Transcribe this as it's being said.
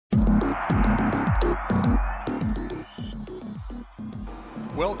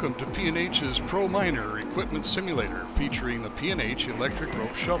Welcome to P&H's Pro Miner Equipment Simulator featuring the P&H Electric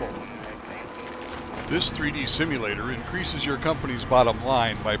Rope Shovel. This 3D simulator increases your company's bottom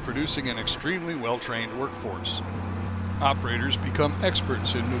line by producing an extremely well-trained workforce. Operators become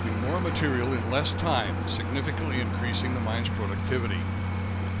experts in moving more material in less time, significantly increasing the mine's productivity.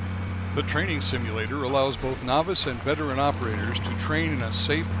 The training simulator allows both novice and veteran operators to train in a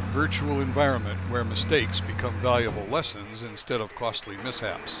safe, virtual environment where mistakes become valuable lessons instead of costly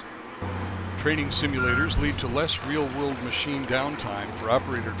mishaps. Training simulators lead to less real-world machine downtime for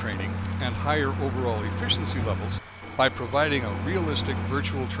operator training and higher overall efficiency levels by providing a realistic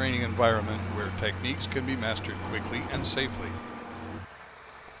virtual training environment where techniques can be mastered quickly and safely.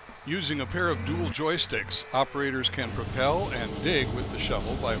 Using a pair of dual joysticks, operators can propel and dig with the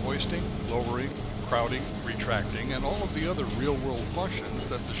shovel by hoisting, lowering, crowding, retracting, and all of the other real-world functions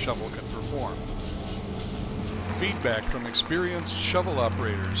that the shovel can perform. Feedback from experienced shovel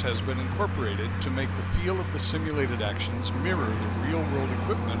operators has been incorporated to make the feel of the simulated actions mirror the real-world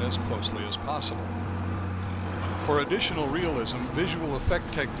equipment as closely as possible. For additional realism, visual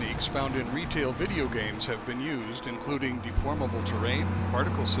effect techniques found in retail video games have been used, including deformable terrain,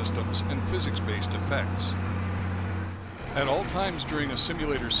 particle systems, and physics-based effects. At all times during a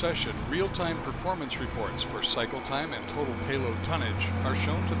simulator session, real-time performance reports for cycle time and total payload tonnage are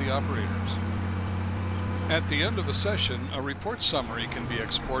shown to the operators. At the end of a session, a report summary can be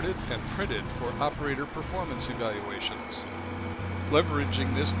exported and printed for operator performance evaluations.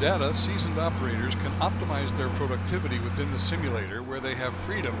 Leveraging this data, seasoned operators can optimize their productivity within the simulator where they have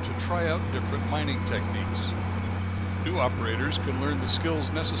freedom to try out different mining techniques. New operators can learn the skills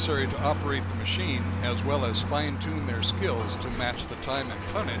necessary to operate the machine as well as fine-tune their skills to match the time and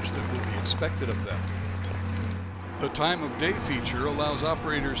tonnage that will be expected of them. The time of day feature allows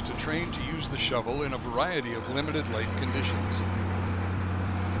operators to train to use the shovel in a variety of limited light conditions.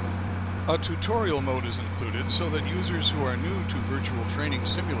 A tutorial mode is included so that users who are new to virtual training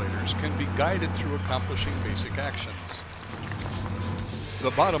simulators can be guided through accomplishing basic actions.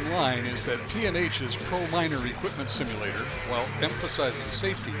 The bottom line is that P&H's Pro Miner Equipment Simulator, while emphasizing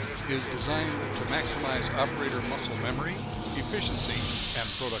safety, is designed to maximize operator muscle memory, efficiency, and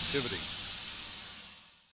productivity.